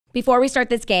Before we start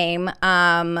this game,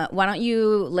 why don't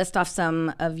you list off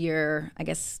some of your, I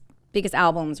guess, biggest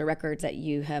albums or records that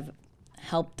you have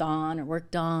helped on or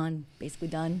worked on, basically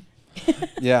done?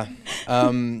 Yeah.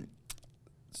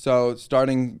 So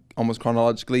starting almost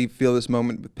chronologically, Feel This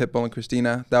Moment with Pitbull and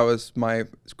Christina.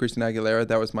 Christina Aguilera.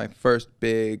 That was my first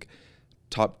big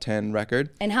top 10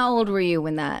 record. And how old were you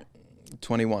when that?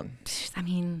 21. I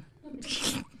mean,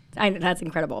 that's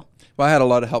incredible. Well, I had a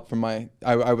lot of help from I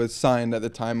was signed at the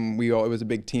time. It was a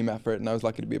big team effort, and I was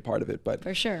lucky to be a part of it. But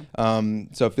for sure.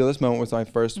 So Feel This Moment was my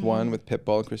first one with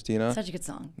Pitbull and Christina. Such a good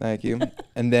song. Thank you.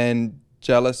 And then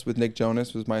Jealous with Nick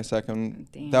Jonas was my second.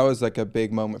 Damn. That was like a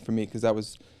big moment for me because that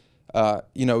was, I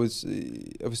was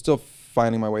still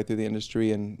finding my way through the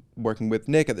industry and working with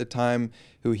Nick at the time,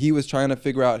 who he was trying to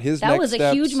figure out his next steps. That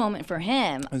was a huge moment for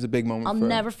him. It was a big moment I'll for him.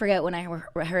 never forget when I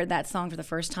heard that song for the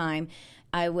first time.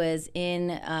 I was in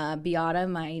Beata,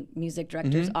 my music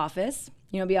director's office.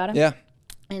 You know Beata? Yeah.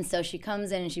 And so she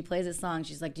comes in and she plays this song.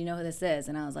 She's like, "Do you know who this is?"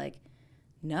 And I was like,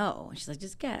 "No." And she's like,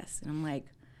 "Just guess." And I'm like,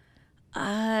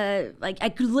 I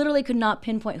literally could not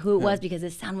pinpoint who it was because the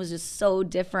sound was just so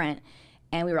different,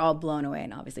 and we were all blown away.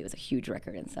 And obviously, it was a huge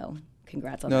record, and so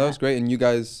congrats on that. No, that was great, and you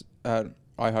guys at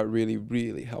iHeart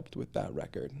really helped with that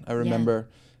record. I remember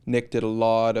Nick did a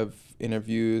lot of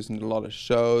interviews and a lot of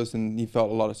shows, and he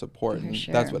felt a lot of support, and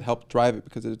that's what helped drive it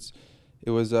because it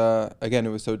was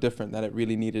so different that it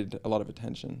really needed a lot of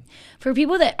attention. For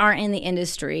people that aren't in the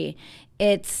industry,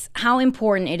 it's how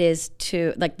important it is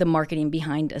to like the marketing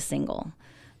behind a single,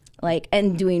 like,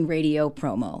 and doing radio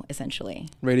promo essentially.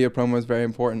 Radio promo is very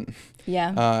important.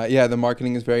 Yeah. The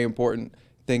marketing is very important.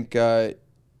 I think,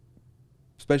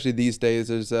 especially these days,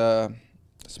 there's a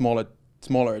smaller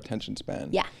attention span.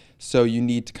 Yeah. So you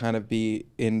need to kind of be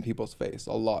in people's face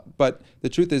a lot. But the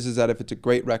truth is that if it's a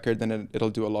great record, then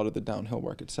it'll do a lot of the downhill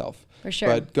work itself. For sure.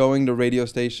 But going to radio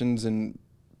stations and,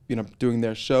 doing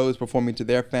their shows, performing to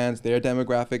their fans, their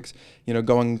demographics,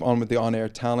 going on with the on-air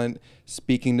talent,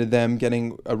 speaking to them,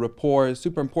 getting a rapport is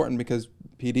super important because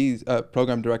PDs,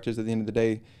 program directors at the end of the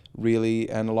day, really,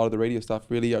 and a lot of the radio stuff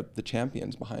really are the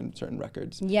champions behind certain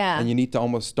records. Yeah. And you need to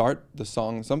almost start the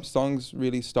song. Some songs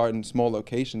really start in small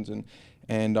locations and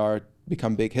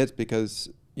become big hits because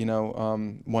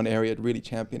one area really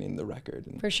championing the record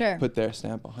and for sure put their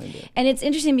stamp behind it. And it's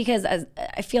interesting because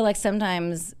I feel like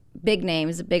sometimes big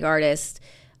names, big artists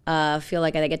feel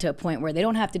like they get to a point where they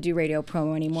don't have to do radio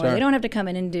promo anymore. Sure. They don't have to come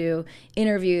in and do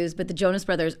interviews. But the Jonas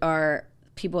Brothers are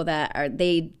people that are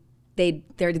they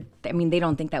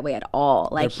don't think that way at all.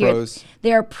 Like they're pros.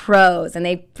 They're pros, and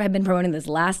they have been promoting this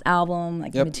last album,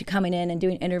 like coming in and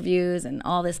doing interviews and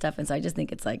all this stuff. And so I just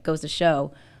think it's like goes to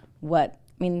show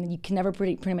you can never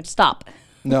pretty much stop.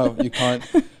 No, you can't.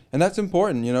 And that's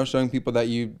important, showing people that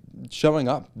showing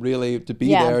up really to be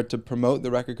there to promote the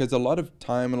record, because a lot of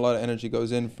time and a lot of energy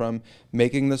goes in from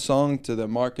making the song to the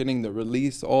marketing, the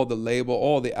release, all the label,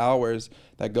 all the hours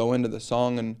that go into the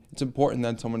song. And it's important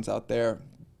that someone's out there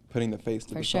putting the face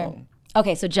to the song.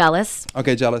 Okay, so Jealous.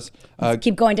 Okay, Jealous.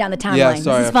 Keep going down the timeline. Yeah,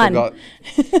 sorry, this is fun. I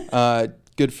forgot.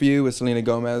 Good For You with Selena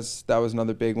Gomez. That was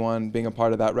another big one, being a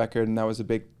part of that record, and that was a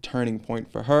big turning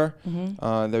point for her.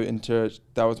 That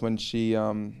was when she,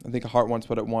 I think Heart Wants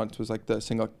What It Wants was like the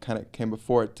single kind of came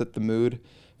before it, set the mood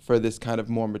for this kind of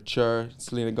more mature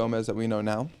Selena Gomez that we know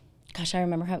now. Gosh, I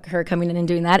remember her coming in and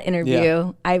doing that interview.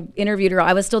 Yeah. I interviewed her.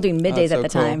 I was still doing middays so at the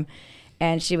cool. time.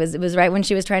 And it was right when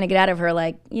she was trying to get out of her,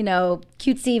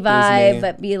 cutesy vibe, Disney.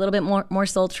 but be a little bit more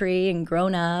sultry and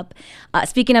grown up.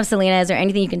 Speaking of Selena, is there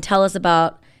anything you can tell us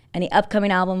about any upcoming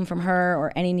album from her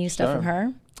or any new stuff from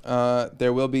her?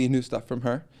 There will be new stuff from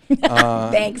her.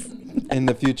 Thanks. In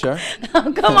the future.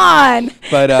 Oh, come on.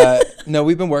 But no,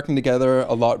 we've been working together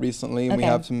a lot recently, and we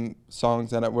Okay. have some songs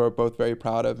that we're both very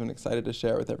proud of and excited to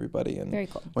share with everybody. And Very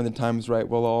cool. when the time's right,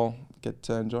 we'll all get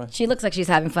to enjoy. She looks like she's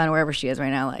having fun wherever she is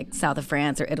right now, like south of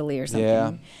France or Italy or something.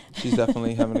 Yeah, she's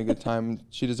definitely having a good time.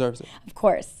 She deserves it. Of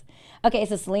course. Okay,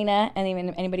 so Selena,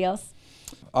 anybody else?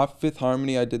 Off Fifth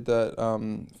Harmony, I did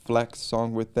the Flex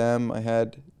song with them. I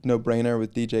had No Brainer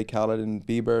with DJ Khaled and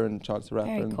Bieber and Chance the Rapper.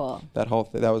 Very cool. And that whole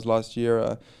thing, that was last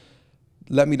year.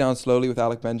 Let Me Down Slowly with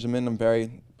Alec Benjamin. I'm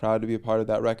very proud to be a part of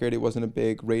that record. It wasn't a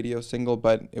big radio single,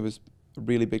 but it was a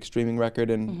really big streaming record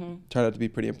and turned out to be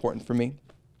pretty important for me.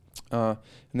 And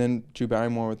then Drew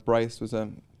Barrymore with Bryce was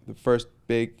the first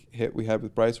big hit we had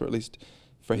with Bryce, or at least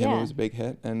for him it was a big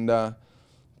hit. And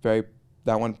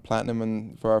that went platinum,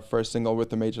 and for our first single with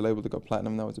the major label to go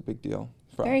platinum, that was a big deal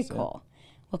for us. Very cool.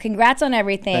 Well, congrats on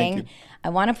everything. Thank you. I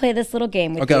want to play this little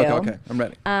game with you. Okay. I'm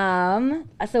ready.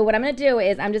 So what I'm going to do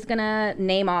is I'm just going to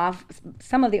name off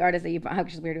some of the artists that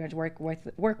which is weird to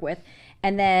work with,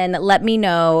 and then let me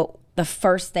know the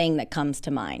first thing that comes to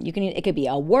mind. It could be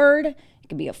a word, it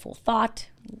could be a full thought,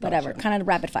 whatever, Gotcha. kind of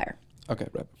rapid fire. Okay,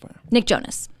 rapid fire. Nick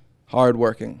Jonas.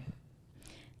 Hardworking.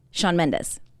 Shawn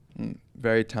Mendes.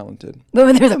 Very talented.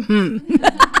 There's a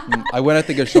When I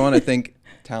think of Shawn, I think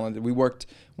talented. We worked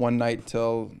one night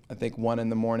till I think 1 in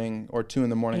the morning or 2 in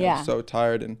the morning. Yeah. I was so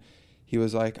tired, and he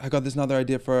was like, "I got this another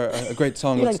idea for a great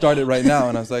song. Let's start it right now."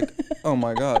 And I was like, "Oh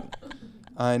my God,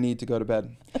 I need to go to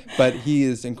bed." But he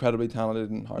is incredibly talented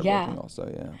and hardworking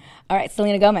also. Yeah. All right,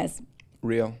 Selena Gomez.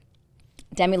 Real.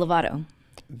 Demi Lovato.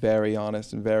 Very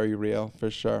honest and very real for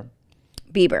sure.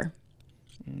 Bieber.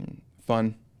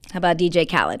 Fun. How about DJ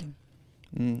Khaled?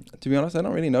 To be honest, I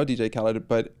don't really know DJ Khaled,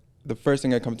 but the first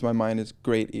thing that comes to my mind is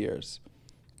great ears.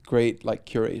 Great, like,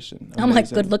 curation. I'm like,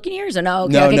 good looking ears or no?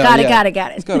 Okay, No, got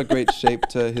it. He's got a great shape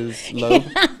to his lobe.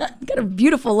 Got a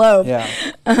beautiful lobe. Yeah.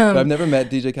 But I've never met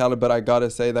DJ Khaled, but I gotta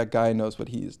say that guy knows what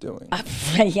he's doing.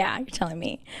 Yeah, you're telling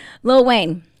me. Lil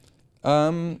Wayne.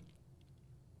 OG.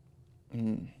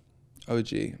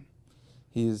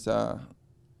 He's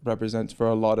represents for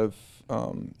a lot of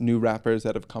new rappers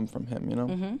that have come from him, you know?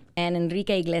 Mm-hmm. And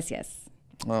Enrique Iglesias.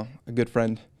 Well, a good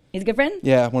friend. He's a good friend?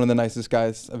 Yeah, one of the nicest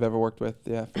guys I've ever worked with.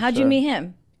 Yeah. How'd you meet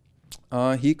him?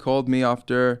 He called me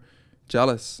after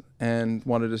Jealous and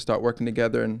wanted to start working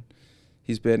together, and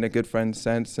he's been a good friend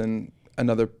since, and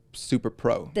another super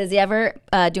pro. Does he ever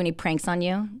do any pranks on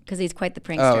you? Because he's quite the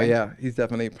prankster. Oh yeah, he's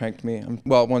definitely pranked me.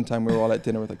 Well, one time we were all at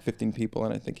dinner with like 15 people,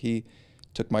 and I think he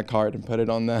took my card and put it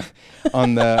on the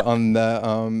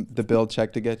the bill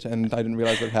check to get you, and I didn't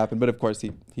realize what happened. But of course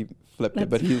he flipped it.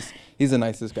 But he's the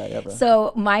nicest guy ever.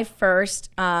 So my first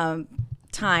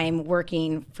time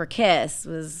working for Kiss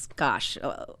was, gosh,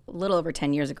 a little over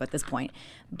 10 years ago at this point.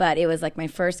 But it was like my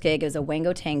first gig. It was a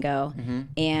Wango Tango,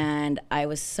 and I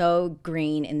was so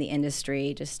green in the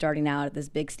industry, just starting out at this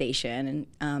big station.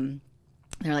 And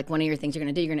they're like, one of your things you're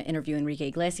going to do, you're going to interview Enrique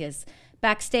Iglesias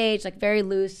backstage, like very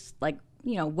loose, like,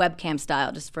 you know, webcam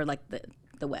style, just for like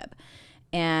the web.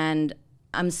 And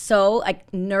I'm so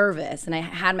like nervous, and I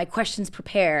had my questions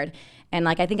prepared. And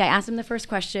like, I think I asked him the first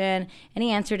question and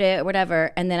he answered it or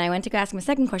whatever. And then I went to go ask him a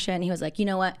second question and he was like, you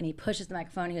know what? And he pushes the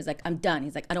microphone. He was like, I'm done.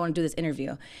 He's like, I don't want to do this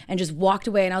interview. And just walked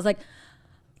away. And I was like,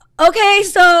 okay,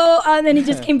 so, and then he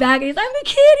just came back and he's like, I'm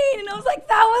kidding. And I was like,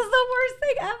 that was the worst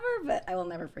thing ever. But I will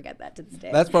never forget that to this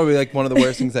day. That's probably like one of the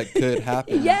worst things that could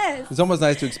happen. Yes. It's almost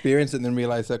nice to experience it and then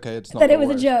realize, okay, it's not that the it was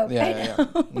worst. a joke. Yeah.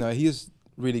 No, he's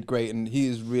really great, and he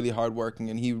is really hardworking,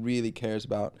 and he really cares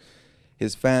about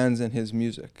his fans and his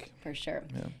music. For sure.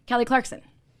 Yeah. Kelly Clarkson.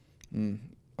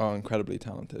 Oh, incredibly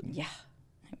talented. Yeah.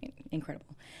 I mean,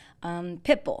 incredible.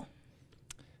 Pitbull.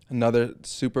 Another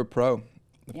super pro.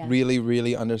 Yeah. Really,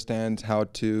 really understands how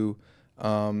to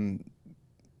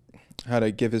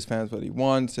give his fans what he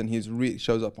wants, and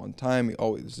shows up on time. He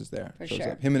always is there. For shows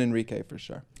sure. up. Him and Enrique for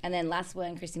sure. And then last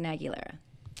one, Christina Aguilera.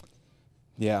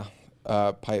 Yeah.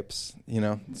 Pipes, you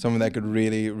know, someone that could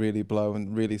really, really blow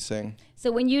and really sing.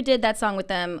 So when you did that song with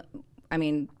them, I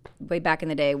mean, way back in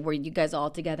the day, were you guys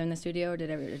all together in the studio, or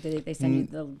did they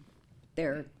send you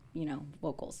their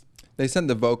vocals? They sent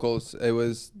the vocals. It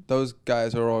was, those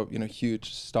guys are all, you know,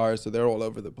 huge stars, so they're all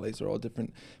over the place. They're all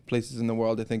different places in the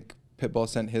world. I think Pitbull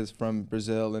sent his from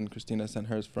Brazil, and Christina sent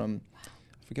hers from,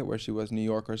 I forget where she was, New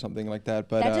York or something like that.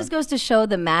 But that just goes to show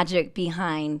the magic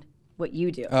behind what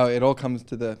you do. Oh, it all comes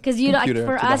to the because you computer,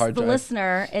 for to us, the the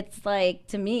listener, it's like,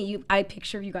 to me, I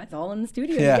picture you guys all in the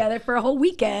studio together for a whole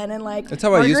weekend and like. That's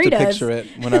how I used to picture it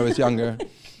when I was younger.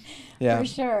 Yeah, for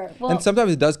sure. Well, and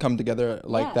sometimes it does come together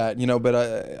like that, you know. But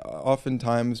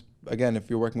oftentimes, again,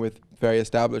 if you're working with very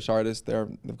established artists,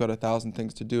 they've got 1,000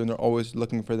 things to do, and they're always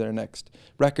looking for their next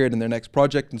record and their next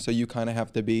project, and so you kind of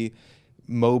have to be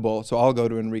mobile. So I'll go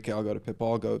to Enrique, I'll go to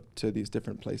Pitbull, I'll go to these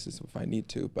different places if I need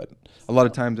to, but a lot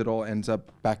of times it all ends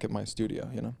up back at my studio,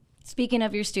 you know. Speaking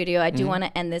of your studio, I do want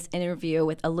to end this interview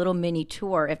with a little mini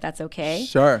tour, if that's okay.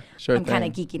 Sure I'm kind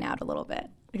of geeking out a little bit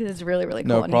because it's really, really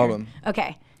cool. No problem. Here.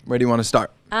 Okay. Where do you want to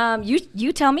start?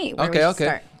 You tell me where we should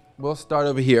start. We'll start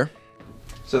over here.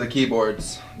 So the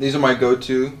keyboards. These are my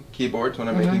go-to keyboards when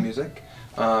I'm making music.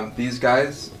 These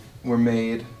guys were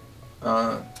made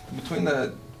between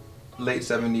the late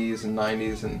 70s and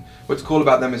 90s, and what's cool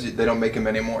about them is they don't make them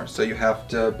anymore, so you have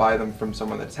to buy them from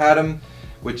someone that's had them,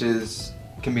 which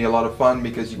can be a lot of fun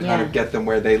because you kind of get them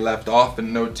where they left off,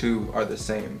 and no two are the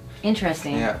same.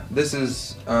 Interesting. Yeah, this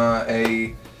is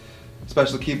a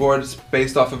special keyboard. It's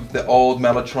based off of the old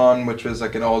Mellotron, which was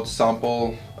like an old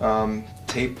sample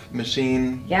tape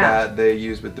machine Yeah. that they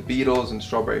use with the Beatles and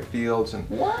Strawberry Fields and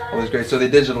What? all those great. So they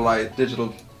digitalized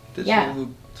Yeah.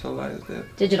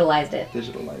 it. Digitalized it.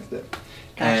 Digitalized it.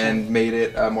 Gotcha. And made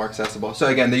it more accessible. So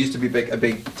again, there used to be a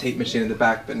big tape machine in the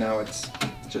back, but now it's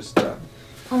just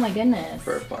Oh my goodness.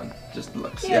 for fun. Just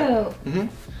looks. Cute. Yeah.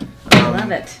 I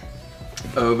love it.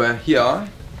 Over here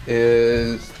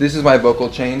this is my vocal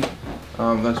chain.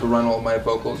 That's what run all my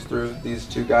vocals through these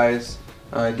two guys.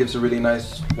 It gives a really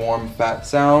nice, warm, fat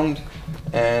sound,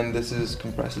 and this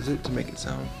compresses it to make it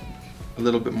sound a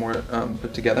little bit more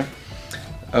put together.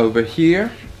 Over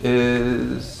here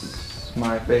is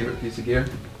my favorite piece of gear,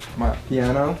 my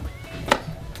piano.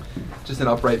 Just an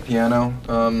upright piano.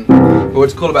 But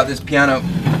what's cool about this piano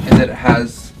is that it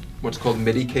has what's called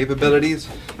MIDI capabilities.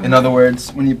 In other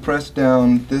words, when you press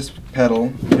down this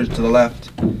pedal to the left,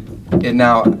 it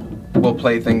now will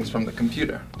play things from the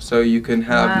computer. So you can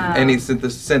have any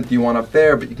synth you want up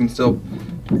there, but you can still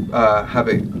have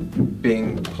it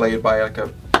being played by like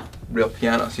a real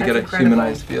piano. So you get a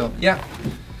humanized feel. Yeah.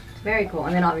 Very cool.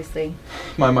 And then obviously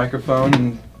My microphone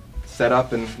and set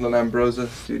up in L'Ambrosa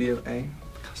Studio A,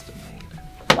 custom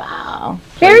made. wow.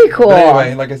 Very cool. But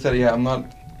anyway, like I said, yeah,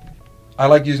 I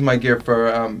like using my gear for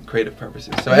creative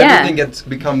purposes. So everything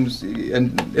becomes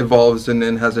and evolves and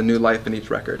has a new life in each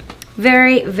record.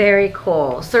 Very, very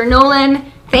cool. Sir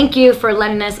Nolan, thank you for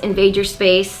letting us invade your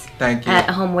space. Thank you. At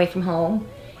A Home Away From Home.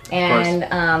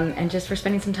 And just for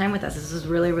spending some time with us. This was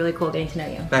really, really cool getting to know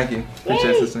you. Thank you.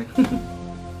 Appreciate it, Sisanie.